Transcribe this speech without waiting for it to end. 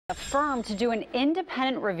A firm to do an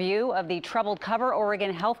independent review of the troubled Cover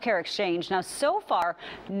Oregon healthcare exchange. Now, so far,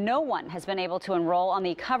 no one has been able to enroll on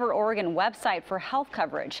the Cover Oregon website for health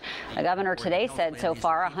coverage. The governor today said so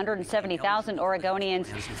far 170,000 Oregonians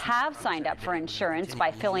have signed up for insurance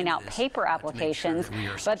by filling out paper applications,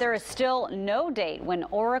 but there is still no date when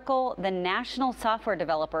Oracle, the national software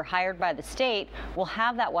developer hired by the state, will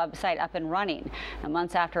have that website up and running. Now,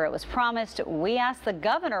 months after it was promised, we asked the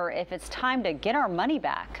governor if it's time to get our money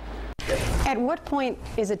back. At what point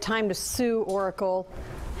is it time to sue Oracle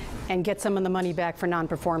and get some of the money back for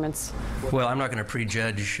non-performance? Well, I'm not going to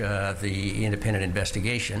prejudge the independent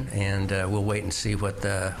investigation, and we'll wait and see what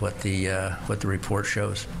the report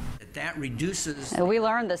shows. That reduces. We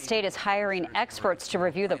learned the state is hiring experts to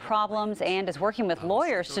review the problems and is working with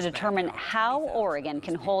lawyers to determine how Oregon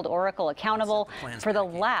can hold Oracle accountable for the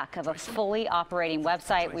lack of a fully operating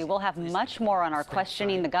website. We will have much more on our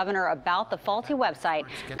questioning the governor about the faulty website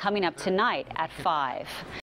coming up tonight at 5.